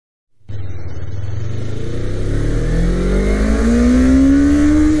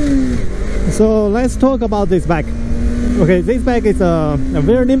let's talk about this bike. Okay, this bike is a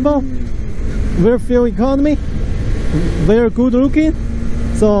very nimble, very fuel economy, very good looking.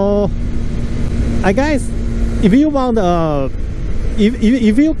 So I guess if you want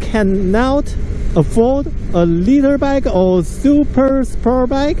if you cannot afford a liter bike or super sport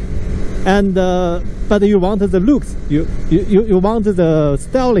bike, and but you want the looks, you want the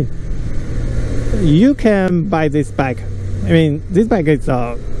styling, you can buy this bike. I mean, this bike is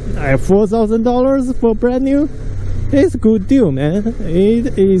 $4,000 for brand new. It's a good deal, man.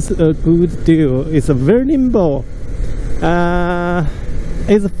 It is a good deal. It's a very nimble.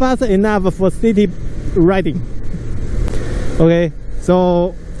 It's fast enough for city riding. Okay,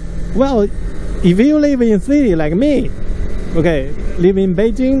 so well, if you live in city like me, okay, live in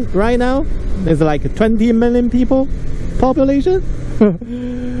Beijing right now, there's like 20 million people population.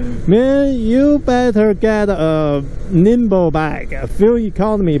 Man, you better get a nimble bike, a fuel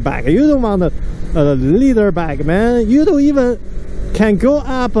economy bike. You don't want a liter bike, man. You don't even can go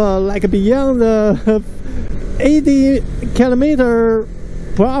up like beyond the 80 kilometer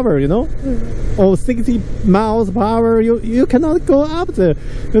per hour, you know, or 60 miles per hour. You cannot go up there.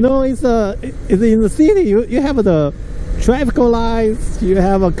 You know, it's in the city. You have the traffic lights. You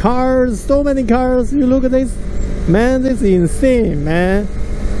have cars, so many cars. You look at this, man. This is insane, man.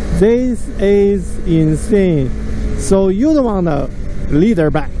 This is insane. So you don't want a liter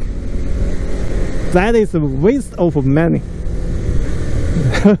bike. That is a waste of money.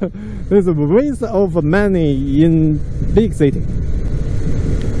 It's a waste of money in big city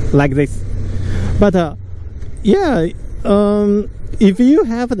like this. But yeah, if you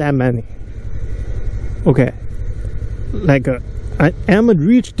have that money, okay, like I am a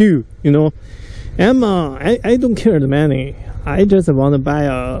rich dude, you know, I don't care the money. I just want to buy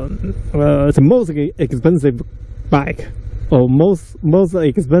the most expensive bike or most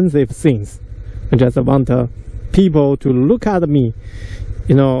expensive things. I just want people to look at me,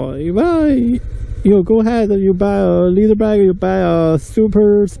 you know. Well, you go ahead, you buy a liter bike, you buy a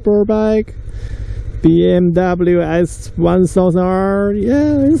super sport bike, BMW S1000R.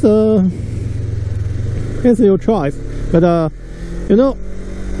 Yeah, it's your choice. But you know,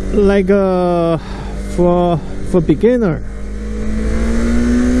 like for beginner,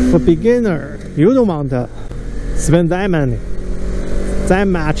 you don't want to spend that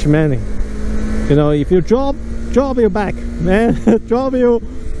much money. You know, if you drop your bike, man, drop your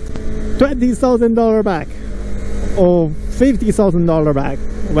 $20,000 bike or $50,000 bike.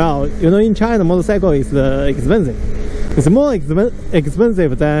 Well, you know, in China, motorcycle is expensive. It's more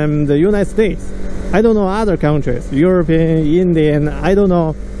expensive than the United States. I don't know other countries, European, Indian, I don't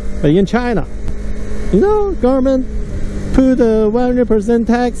know. But in China, you know, government put a 100%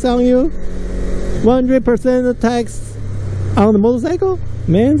 tax on you, 100% tax on the motorcycle.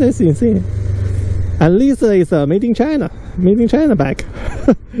 Man, that's insane. At least it's made in China bike.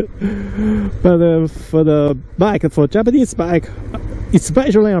 But for the bike, for Japanese bike,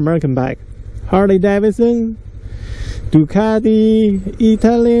 especially American bike, Harley Davidson, Ducati,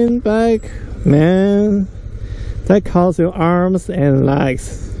 Italian bike, man, that costs your arms and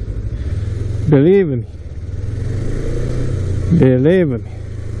legs. Believe me.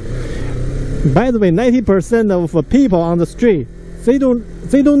 By the way, 90% of people on the street, they don't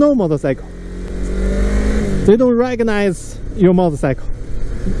know motorcycle. They don't recognize your motorcycle.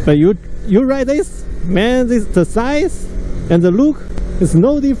 But you ride this, man, the size and the look is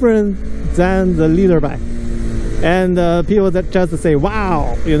no different than the liter bike. And people that just say,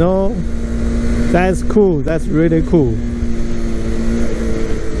 wow, you know, that's cool, that's really cool.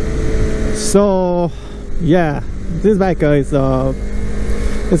 So yeah, this bike is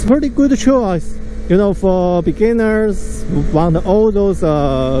it's pretty good choice, you know, for beginners who want all those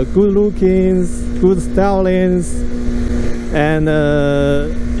good lookings, good stylings, and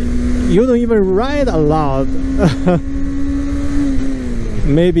you don't even ride a lot.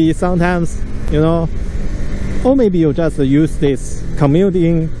 Maybe sometimes, you know, or maybe you just use this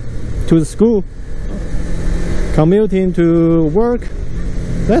commuting to the school, commuting to work.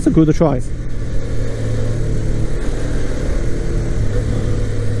 That's a good choice.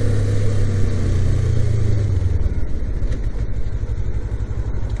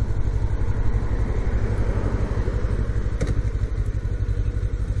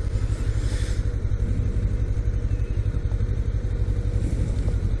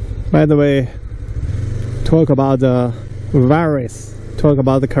 By the way, talk about the virus, talk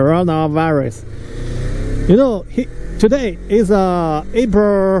about the coronavirus. You know, today is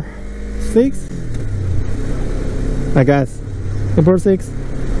April 6th, I guess. April 6th,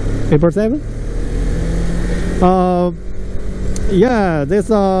 April 7th. yeah, this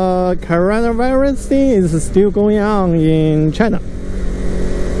coronavirus thing is still going on in China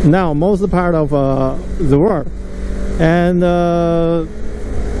now, most part of the world, and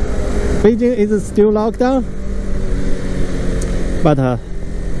Beijing is still locked down, but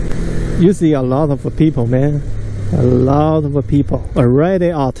you see a lot of people, man, a lot of people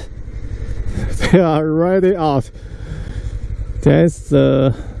already out. They are already out. That's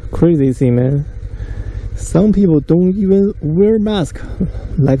the crazy thing, man. Some people don't even wear mask,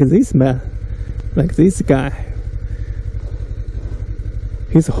 like this man, like this guy.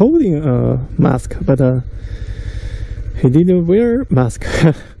 He's holding a mask, but he didn't wear mask.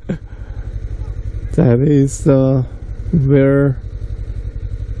 That is very,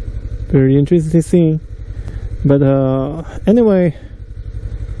 very interesting thing. But anyway,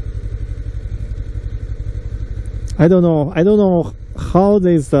 I don't know how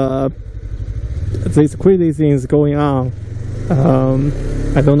this crazy thing is going on.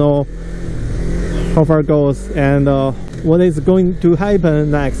 I don't know how far it goes and what is going to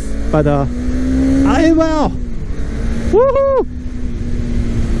happen next. But I will. Woohoo!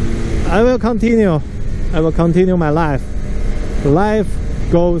 I will continue. I will continue my life. Life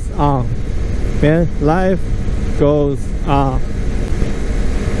goes on. Man, life goes on.